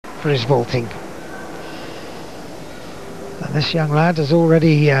for his vaulting. And this young lad has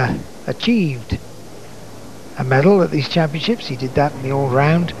already achieved a medal at these championships. He did that in the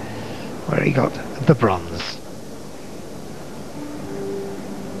all-round, where he got the bronze.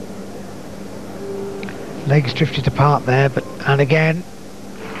 Legs drifted apart there, and again,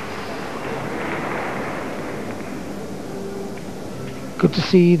 good to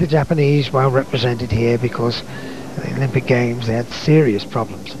see the Japanese well represented here, because at the Olympic Games they had serious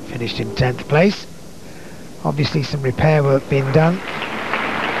problems and finished in 10th place. Obviously some repair work being done,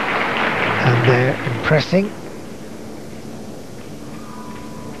 and they're impressing.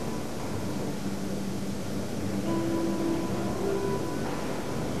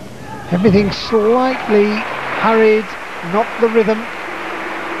 Everything slightly hurried, not the rhythm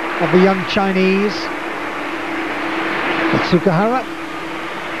of the young Chinese. But Tsukahara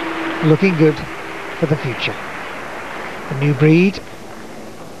looking good for the future. The new breed.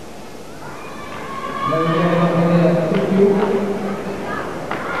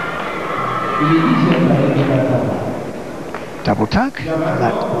 Double tuck from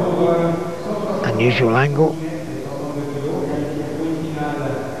that unusual angle.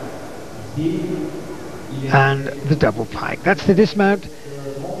 And the double pike. That's the dismount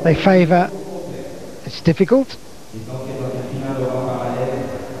they favour. It's difficult. And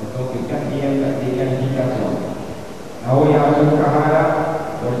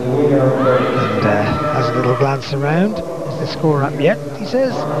has a little glance around. Is the score up yet? He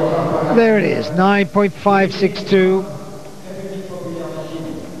says. There it is, 9.562.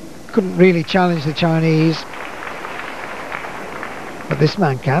 Couldn't really challenge the Chinese, but this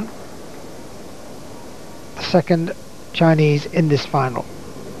man can. The second Chinese in this final.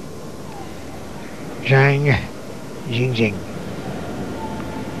 Zhang Jingjing.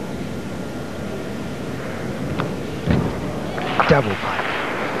 Double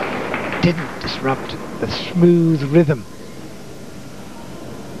pike. Didn't disrupt the smooth rhythm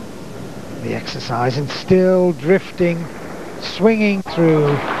of the exercise, and still drifting, swinging through,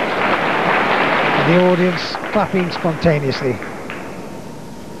 and the audience clapping spontaneously.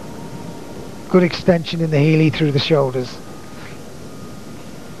 Good extension in the Healy through the shoulders.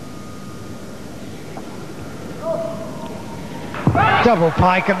 Double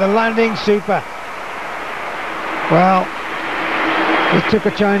pike, and the landing super. Well, it took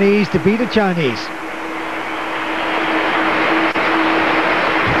a Chinese to beat a Chinese.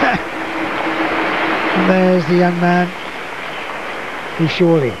 And there's the young man who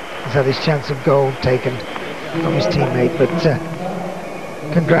surely has had his chance of gold taken from his teammate, but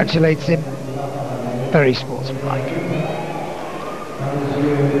congratulates him. Very sportsmanlike.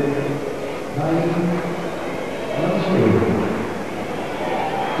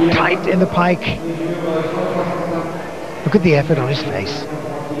 Tight in the pike. Look at the effort on his face.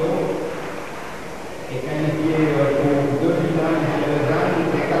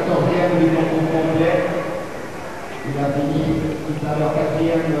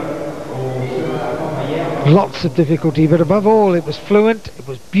 Lots of difficulty, but above all it was fluent, it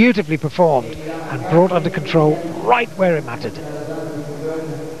was beautifully performed and brought under control right where it mattered.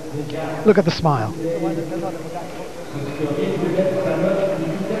 Look at the smile.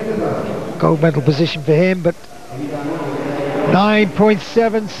 Gold medal position for him, but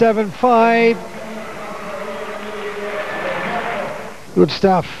 9.775. Good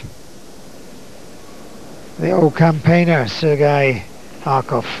stuff. The old campaigner, Sergei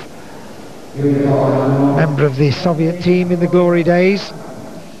Arkov, member of the Soviet team in the glory days,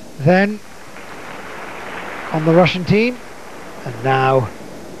 then on the Russian team, and now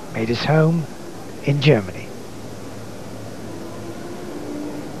made his home in Germany.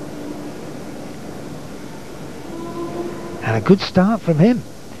 And a good start from him.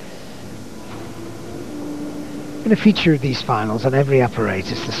 Been a feature of these finals on every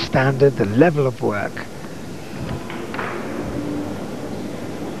apparatus, the standard, the level of work.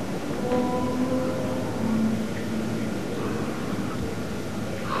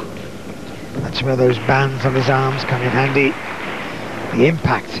 That's where those bands on his arms come in handy. The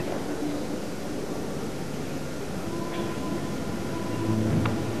impact.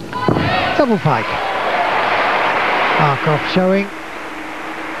 Double pike. Arkov showing.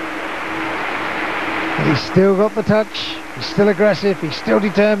 And he's still got the touch. He's still aggressive. He's still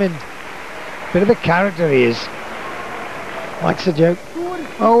determined. Bit of a character he is. Likes a joke.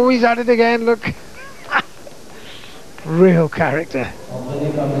 Oh, he's at it again, look. Real character.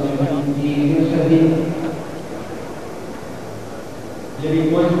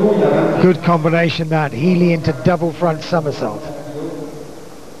 Good combination that. Healy into double front somersault.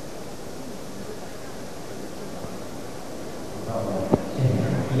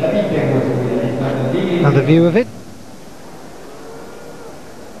 Another view of it.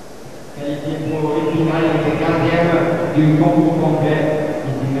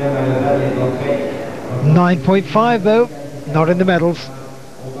 .9.5 though, not in the medals.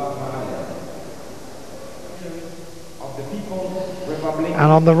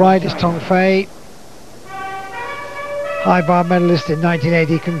 And on the right is Tong Fei, high bar medalist in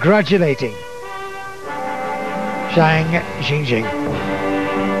 1980, congratulating Zhang Jingjing.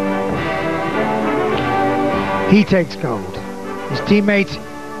 He takes gold. His teammate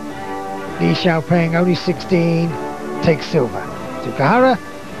Li Xiaopeng, only 16, takes silver. Tsukahara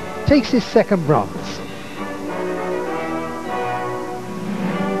takes his second bronze.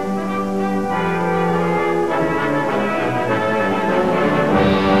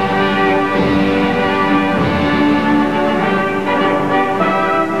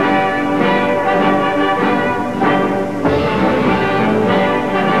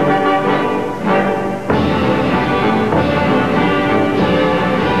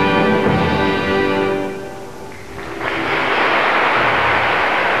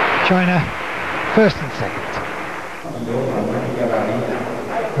 China first and second.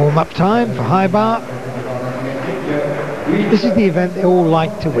 Warm-up time for high bar. This is the event they all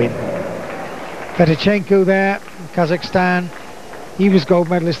like to win. Fedorchenko there in Kazakhstan, he was gold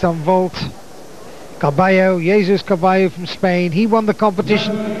medalist on vault. Carballo, Jesus Carballo from Spain, he won the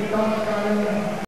competition